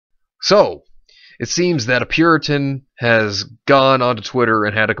So, it seems that a Puritan has gone onto Twitter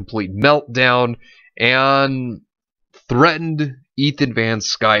and had a complete meltdown and threatened Ethan Van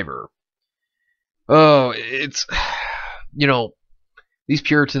Sciver. Oh, it's, these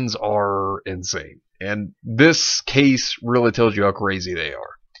Puritans are insane. And this case really tells you how crazy they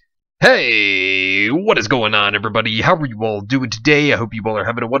are. Hey, what is going on, everybody? How are you all doing today? I hope you all are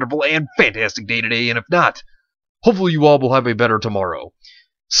having a wonderful and fantastic day today, and if not, hopefully you all will have a better tomorrow.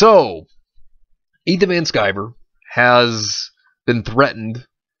 So, Ethan Van Sciver has been threatened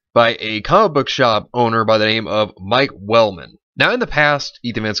by a comic book shop owner by the name of Mike Wellman. Now, in the past,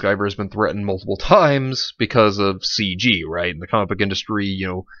 Ethan Van Sciver has been threatened multiple times because of CG, right? In the comic book industry,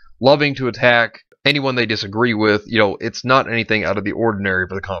 loving to attack anyone they disagree with. It's not anything out of the ordinary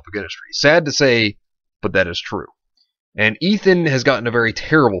for the comic book industry. Sad to say, but that is true. And Ethan has gotten a very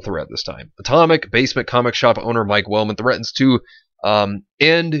terrible threat this time. Atomic Basement comic shop owner Mike Wellman threatens to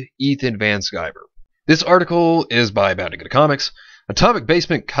end Ethan Van Sciver. This article is by Bound to Get Comics. Atomic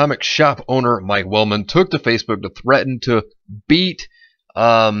Basement comic shop owner Mike Wellman took to Facebook to threaten to beat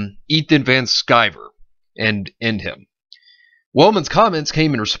Ethan Van Sciver and end him. Wellman's comments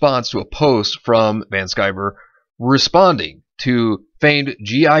came in response to a post from Van Sciver responding to famed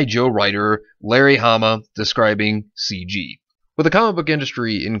G.I. Joe writer Larry Hama describing CG. With the comic book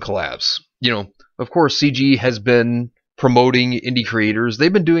industry in collapse, of course CG has been promoting indie creators.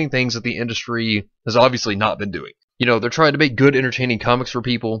 They've been doing things that the industry has obviously not been doing. They're trying to make good, entertaining comics for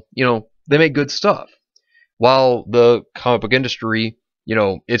people. They make good stuff. While the comic book industry,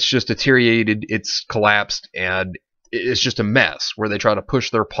 it's just deteriorated, it's collapsed, and it's just a mess where they try to push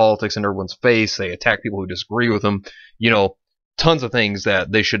their politics in everyone's face. They attack people who disagree with them. Tons of things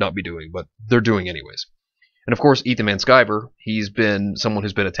that they should not be doing, but they're doing anyways. And of course, Ethan Van Sciver, he's been someone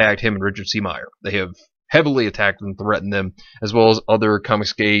who's been attacked, him and Richard C. Meyer. They have heavily attacked and threatened them, as well as other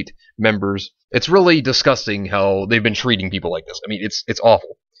Comicsgate members. It's really disgusting how they've been treating people like this. I mean, it's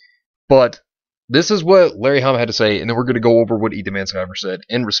awful. But this is what Larry Hama had to say, and then we're going to go over what Ethan Van Sciver said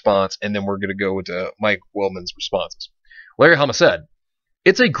in response, and then we're going to go into Mike Wellman's responses. Larry Hama said,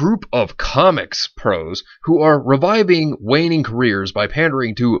 "It's a group of comics pros who are reviving waning careers by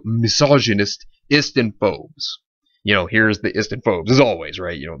pandering to misogynist istanphobes." Here's the istanphobes, as always,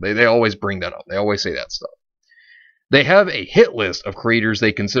 right? They always bring that up. They always say that stuff. They have a hit list of creators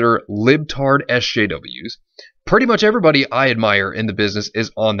they consider libtard SJWs. Pretty much everybody I admire in the business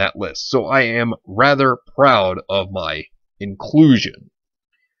is on that list, so I am rather proud of my inclusion.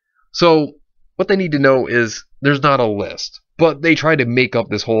 So, what they need to know is there's not a list, but they try to make up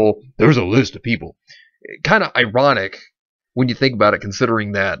this whole, there's a list of people. Kind of ironic when you think about it,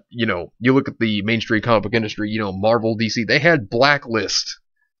 considering that, you look at the mainstream comic book industry, Marvel, DC, they had blacklists.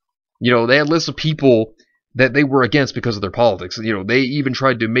 They had lists of people that they were against because of their politics. They even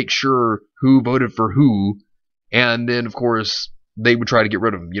tried to make sure who voted for who, and then, of course, they would try to get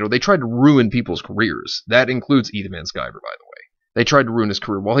rid of them. They tried to ruin people's careers. That includes Ethan Van Sciver, by the way. They tried to ruin his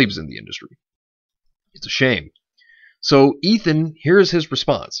career while he was in the industry. It's a shame. So, Ethan, here's his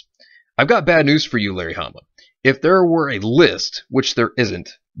response. "I've got bad news for you, Larry Hama. If there were a list, which there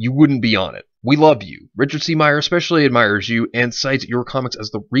isn't, you wouldn't be on it. We love you. Richard C. Meyer especially admires you and cites your comics as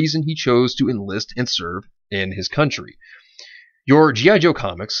the reason he chose to enlist and serve in his country. Your G.I. Joe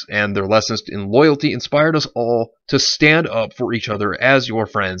comics and their lessons in loyalty inspired us all to stand up for each other as your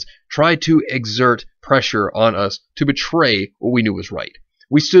friends, tried to exert pressure on us to betray what we knew was right.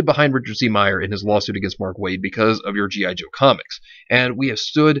 We stood behind Richard C. Meyer in his lawsuit against Mark Waid because of your G.I. Joe comics, and we have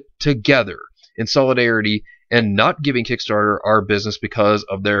stood together in solidarity and not giving Kickstarter our business because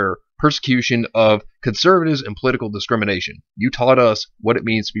of their persecution of conservatives and political discrimination. You taught us what it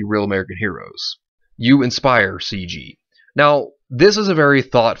means to be real American heroes. You inspire CG." Now, this is a very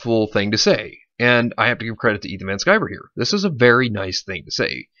thoughtful thing to say, and I have to give credit to Ethan Van Sciver here. This is a very nice thing to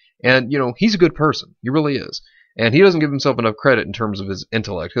say. And, he's a good person. He really is. And he doesn't give himself enough credit in terms of his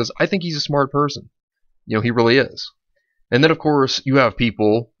intellect, because I think he's a smart person. He really is. And then, of course, you have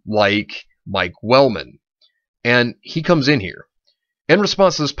people like Mike Wellman. And he comes in here. In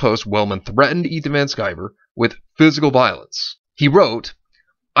response to this post, Wellman threatened Ethan Van Sciver with physical violence. He wrote,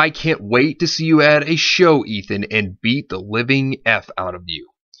 "I can't wait to see you at a show, Ethan, and beat the living F out of you."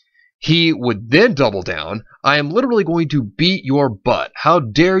 He would then double down, "I am literally going to beat your butt. How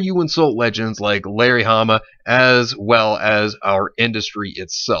dare you insult legends like Larry Hama as well as our industry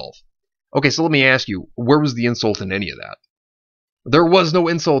itself." Okay, so let me ask you, where was the insult in any of that? There was no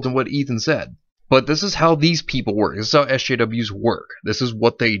insult in what Ethan said. But this is how these people work. This is how SJWs work. This is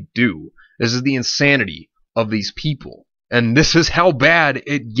what they do. This is the insanity of these people. And this is how bad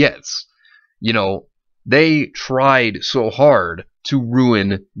it gets. They tried so hard to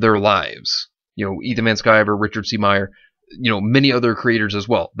ruin their lives. You know, Ethan Van Sciver, Richard C. Meyer, you know, many other creators as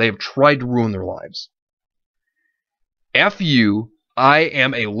well. They have tried to ruin their lives. F you, I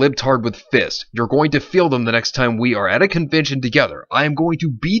am a libtard with fists. You're going to feel them the next time we are at a convention together. I am going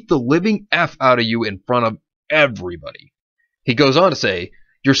to beat the living F out of you in front of everybody. He goes on to say,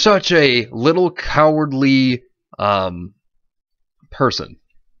 you're such a little cowardly person.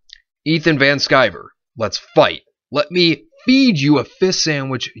 Ethan Van Sciver, let's fight. Let me feed you a fist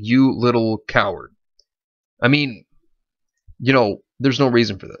sandwich, you little coward. I mean, you know, there's no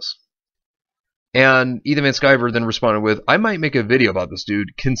reason for this. And Ethan Van Sciver then responded with, I might make a video about this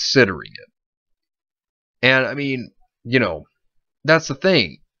dude, considering it. And, I mean, you know, that's the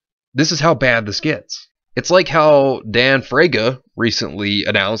thing. This is how bad this gets. It's like how Dan Frega recently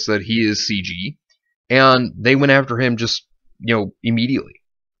announced that he is CG, and they went after him just, you know, immediately.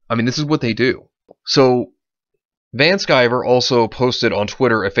 I mean, this is what they do. So, Van Sciver also posted on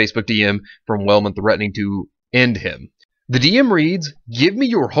Twitter a Facebook DM from Wellman threatening to end him. The DM reads, give me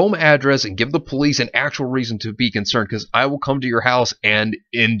your home address and give the police an actual reason to be concerned, because I will come to your house and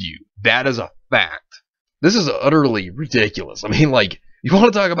end you. That is a fact. This is utterly ridiculous. I mean, like, you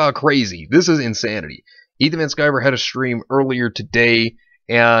want to talk about crazy. This is insanity. Ethan Van Sciver had a stream earlier today,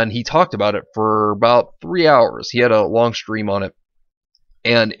 and he talked about it for about 3 hours. He had a long stream on it,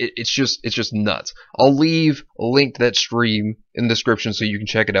 and it's just nuts. I'll leave a link to that stream in the description so you can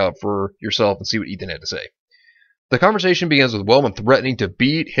check it out for yourself and see what Ethan had to say. The conversation begins with Wellman threatening to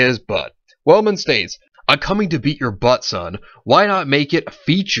beat his butt. Wellman states, I'm coming to beat your butt, son. Why not make it a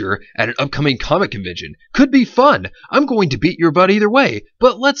feature at an upcoming comic convention? Could be fun. I'm going to beat your butt either way,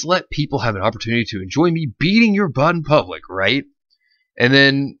 but let's let people have an opportunity to enjoy me beating your butt in public, right? And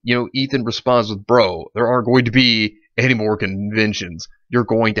then, you know, Ethan responds with, bro, there aren't going to be any more conventions. You're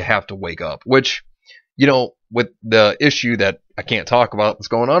going to have to wake up. Which, you know, with the issue that I can't talk about that's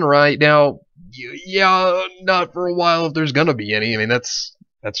going on right now, yeah, not for a while if there's gonna be any. I mean, that's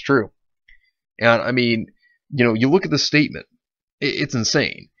true. And I mean, you know, you look at the statement, it's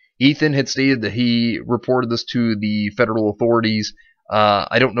insane. Ethan had stated that he reported this to the federal authorities.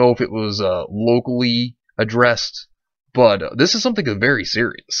 I don't know if it was locally addressed, but this is something very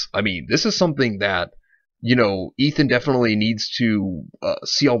serious. I mean, this is something that, you know, Ethan definitely needs to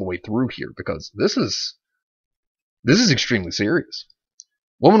see all the way through here, because this is extremely serious.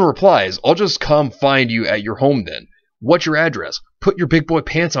 Woman replies, I'll just come find you at your home then. What's your address? Put your big boy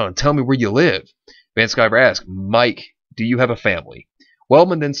pants on and tell me where you live. Van Sciver asks, Mike, do you have a family?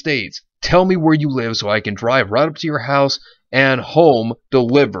 Wellman then states, tell me where you live so I can drive right up to your house and home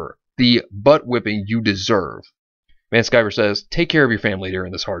deliver the butt whipping you deserve. Van Sciver says, take care of your family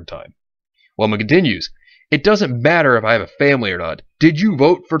during this hard time. Wellman continues, it doesn't matter if I have a family or not. Did you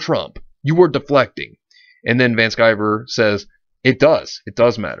vote for Trump? You were deflecting. And then Van Sciver says, it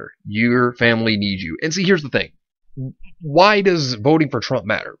does matter. Your family needs you. And see, here's the thing. Why does voting for Trump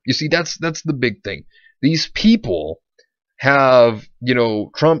matter? You see, that's the big thing. These people have, you know,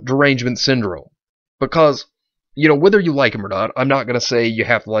 Trump derangement syndrome. Because, you know, whether you like him or not, I'm not going to say you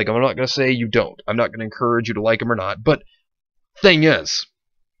have to like him. I'm not going to say you don't. I'm not going to encourage you to like him or not. But thing is,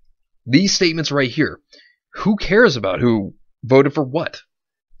 these statements right here, who cares about who voted for what?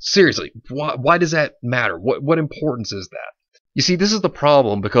 Seriously, why does that matter? What importance is that? You see, this is the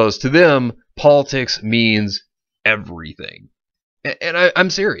problem, because to them, politics means everything. And I'm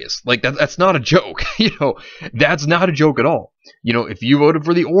serious. Like, that's not a joke. You know, that's not a joke at all. You know, if you voted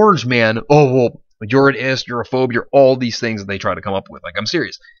for the orange man, oh, well, you're an ist, you're a phobe, you're all these things that they try to come up with. Like, I'm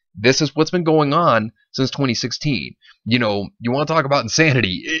serious. This is what's been going on since 2016. You know, you want to talk about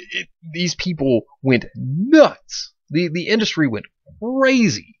insanity. These people went nuts. The industry went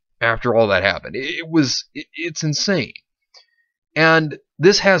crazy after all that happened. It's insane. And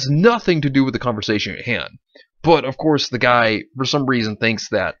this has nothing to do with the conversation at hand. But, of course, the guy, for some reason, thinks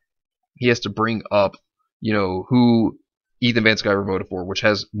that he has to bring up, you know, who Ethan Van Sciver voted for, which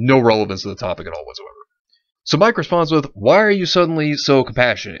has no relevance to the topic at all whatsoever. So Mike responds with, why are you suddenly so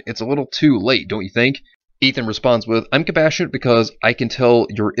compassionate? It's a little too late, don't you think? Ethan responds with, I'm compassionate because I can tell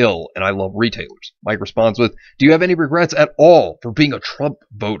you're ill and I love retailers. Mike responds with, do you have any regrets at all for being a Trump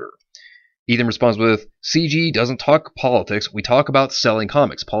voter? Ethan responds with, CG doesn't talk politics, we talk about selling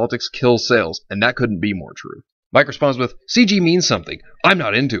comics. Politics kills sales, and that couldn't be more true. Mike responds with, CG means something. I'm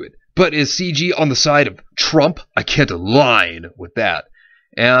not into it. But is CG on the side of Trump? I can't align with that.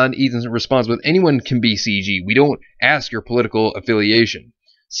 And Ethan responds with, anyone can be CG. We don't ask your political affiliation.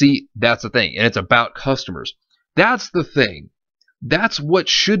 See, that's the thing, and it's about customers. That's the thing. That's what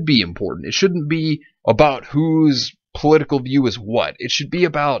should be important. It shouldn't be about who's political view is what? It should be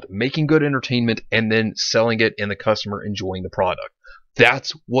about making good entertainment and then selling it and the customer enjoying the product.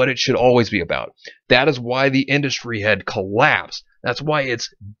 That's what it should always be about. That is why the industry had collapsed. That's why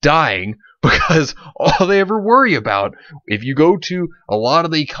it's dying, because all they ever worry about, if you go to a lot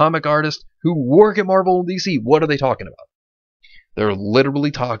of the comic artists who work at Marvel and DC, what are they talking about? They're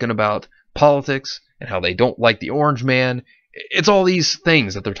literally talking about politics and how they don't like the Orange Man. It's all these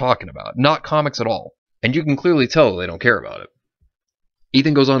things that they're talking about, not comics at all. And you can clearly tell they don't care about it.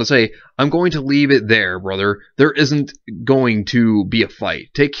 Ethan goes on to say, I'm going to leave it there, brother. There isn't going to be a fight.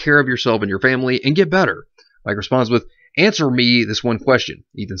 Take care of yourself and your family and get better. Mike responds with, answer me this one question.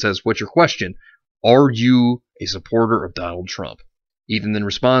 Ethan says, what's your question? Are you a supporter of Donald Trump? Ethan then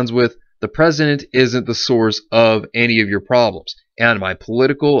responds with, the president isn't the source of any of your problems, and my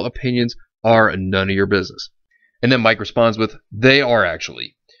political opinions are none of your business. And then Mike responds with, they are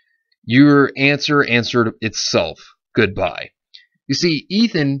actually. Your answer answered itself. Goodbye. You see,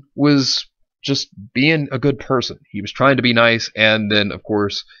 Ethan was just being a good person. He was trying to be nice, and then, of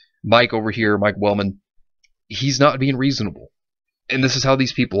course, Mike over here, Mike Wellman, he's not being reasonable. And this is how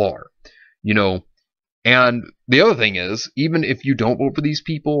these people are, you know. And the other thing is, even if you don't vote for these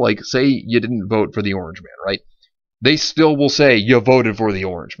people, like, say you didn't vote for the Orange Man, right? They still will say you voted for the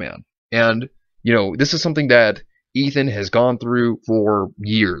Orange Man. And, you know, this is something that Ethan has gone through for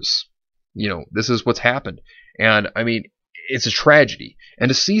years. You know, this is what's happened. And, I mean, it's a tragedy. And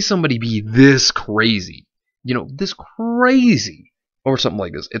to see somebody be this crazy, you know, this crazy over something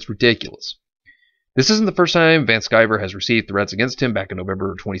like this, it's ridiculous. This isn't the first time Van Sciver has received threats against him. Back in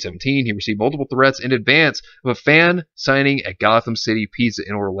November of 2017, he received multiple threats in advance of a fan signing at Gotham City Pizza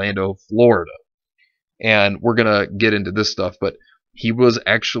in Orlando, Florida. And we're going to get into this stuff, but he was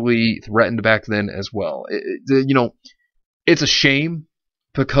actually threatened back then as well. You know, it's a shame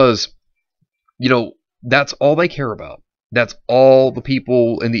because, you know, that's all they care about. That's all the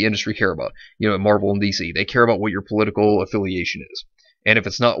people in the industry care about. You know, at Marvel and DC, they care about what your political affiliation is. And if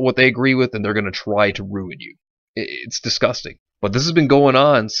it's not what they agree with, then they're going to try to ruin you. It's disgusting. But this has been going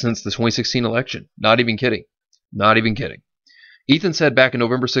on since the 2016 election. Not even kidding. Not even kidding. Ethan said back in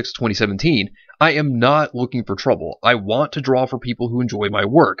November 6, 2017, I am not looking for trouble. I want to draw for people who enjoy my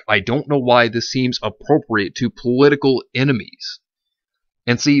work. I don't know why this seems appropriate to political enemies.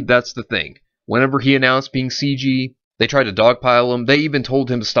 And see, that's the thing. Whenever he announced being CG, they tried to dogpile him. They even told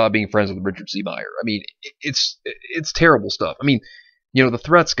him to stop being friends with Richard C. Meyer. I mean, it's terrible stuff. I mean, you know, the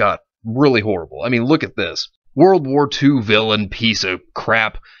threats got really horrible. I mean, look at this. World War II villain piece of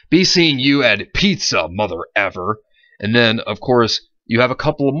crap. Be seeing you at pizza, mother ever. And then, of course, you have a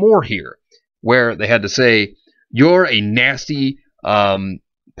couple of more here where they had to say, you're a nasty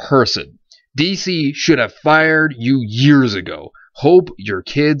person. DC should have fired you years ago. Hope your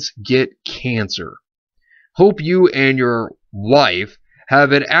kids get cancer. Hope you and your wife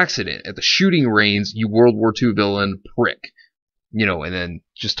have an accident at the shooting range, you World War II villain prick. You know, and then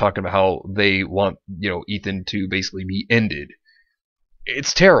just talking about how they want, you know, Ethan to basically be ended.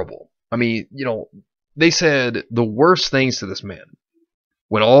 It's terrible. I mean, you know, they said the worst things to this man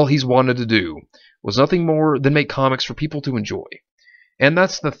when all he's wanted to do was nothing more than make comics for people to enjoy. And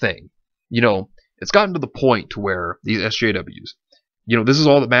that's the thing. You know, it's gotten to the point to where these SJWs, you know, this is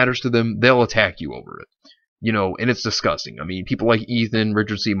all that matters to them. They'll attack you over it. You know, and it's disgusting. I mean, people like Ethan,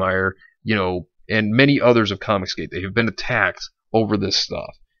 Richard C. Meyer, you know, and many others of Comicsgate, they have been attacked over this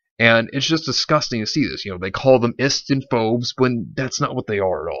stuff. And it's just disgusting to see this. You know, they call them ists and phobes when that's not what they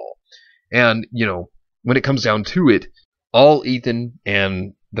are at all. And, you know, when it comes down to it, all Ethan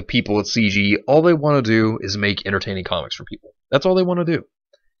and the people at CG, all they want to do is make entertaining comics for people. That's all they want to do.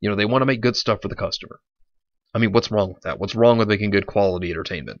 You know, they want to make good stuff for the customer. I mean, what's wrong with that? What's wrong with making good quality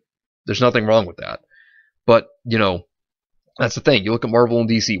entertainment? There's nothing wrong with that. But, you know, that's the thing. You look at Marvel and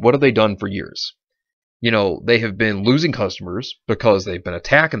DC, what have they done for years? You know, they have been losing customers because they've been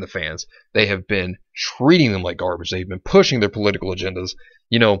attacking the fans. They have been treating them like garbage. They've been pushing their political agendas.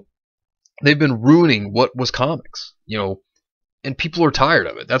 You know, they've been ruining what was comics. You know, and people are tired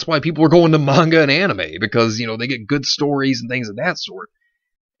of it. That's why people are going to manga and anime, because, you know, they get good stories and things of that sort.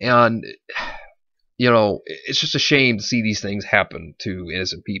 And, you know, it's just a shame to see these things happen to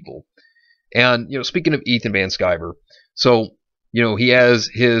innocent people. And, you know, speaking of Ethan Van Sciver, so, you know, he has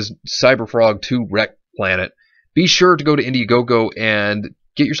his Cyberfrog 2 Rekt planet. Be sure to go to Indiegogo and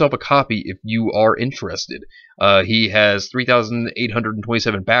get yourself a copy if you are interested. He has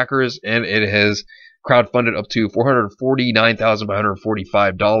 3,827 backers, and it has crowdfunded up to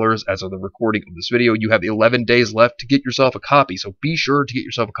 $449,545 as of the recording of this video. You have 11 days left to get yourself a copy, so be sure to get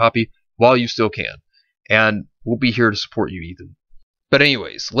yourself a copy while you still can. And we'll be here to support you, Ethan. But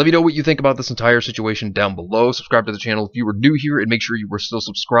anyways, let me know what you think about this entire situation down below. Subscribe to the channel if you were new here, and make sure you were still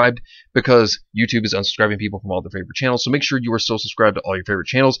subscribed, because YouTube is unsubscribing people from all their favorite channels. So make sure you are still subscribed to all your favorite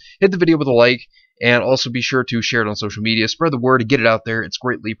channels. Hit the video with a like, and also be sure to share it on social media. Spread the word and get it out there. It's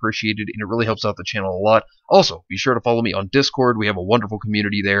greatly appreciated, and it really helps out the channel a lot. Also, be sure to follow me on Discord. We have a wonderful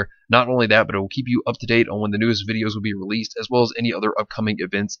community there. Not only that, but it will keep you up to date on when the newest videos will be released, as well as any other upcoming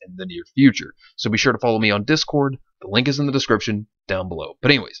events in the near future. So be sure to follow me on Discord. The link is in the description down below.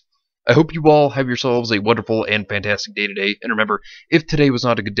 But anyways, I hope you all have yourselves a wonderful and fantastic day today. And remember, if today was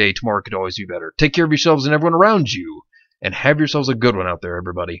not a good day, tomorrow could always be better. Take care of yourselves and everyone around you, and have yourselves a good one out there,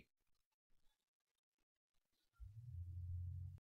 everybody.